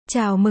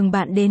Chào mừng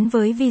bạn đến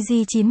với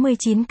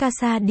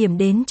vg99.casa, điểm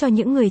đến cho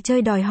những người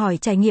chơi đòi hỏi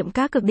trải nghiệm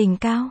cá cược đỉnh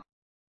cao.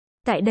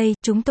 Tại đây,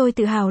 chúng tôi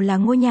tự hào là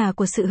ngôi nhà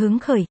của sự hứng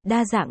khởi,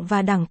 đa dạng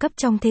và đẳng cấp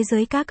trong thế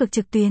giới cá cược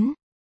trực tuyến.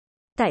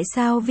 Tại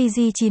sao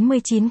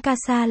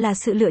vg99.casa là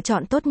sự lựa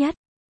chọn tốt nhất?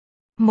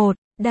 1.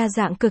 Đa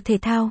dạng cược thể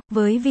thao.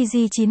 Với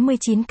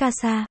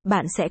vg99.casa,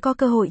 bạn sẽ có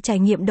cơ hội trải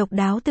nghiệm độc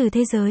đáo từ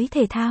thế giới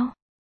thể thao.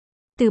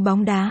 Từ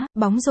bóng đá,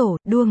 bóng rổ,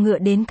 đua ngựa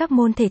đến các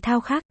môn thể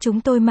thao khác,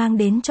 chúng tôi mang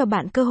đến cho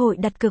bạn cơ hội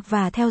đặt cược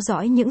và theo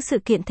dõi những sự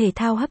kiện thể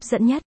thao hấp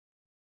dẫn nhất.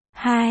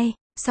 2.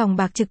 Sòng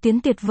bạc trực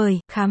tuyến tuyệt vời.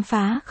 Khám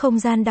phá không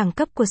gian đẳng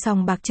cấp của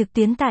sòng bạc trực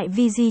tuyến tại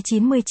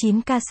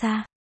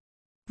vg99.casa.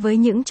 Với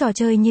những trò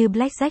chơi như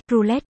blackjack,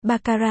 roulette,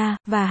 baccarat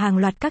và hàng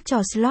loạt các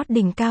trò slot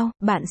đỉnh cao,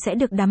 bạn sẽ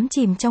được đắm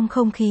chìm trong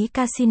không khí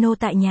casino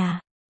tại nhà.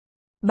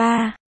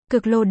 3.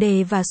 Cược lô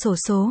đề và xổ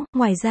số.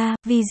 Ngoài ra,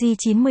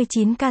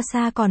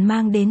 vg99.casa còn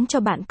mang đến cho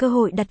bạn cơ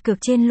hội đặt cược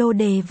trên lô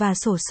đề và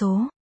xổ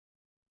số.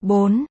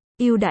 4.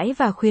 Ưu đãi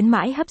và khuyến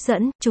mãi hấp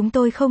dẫn. Chúng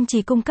tôi không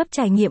chỉ cung cấp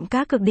trải nghiệm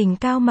cá cược đỉnh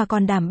cao mà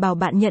còn đảm bảo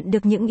bạn nhận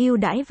được những ưu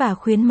đãi và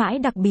khuyến mãi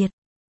đặc biệt.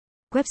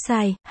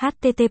 Website: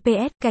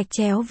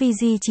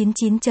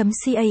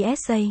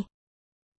 https://vg99.casa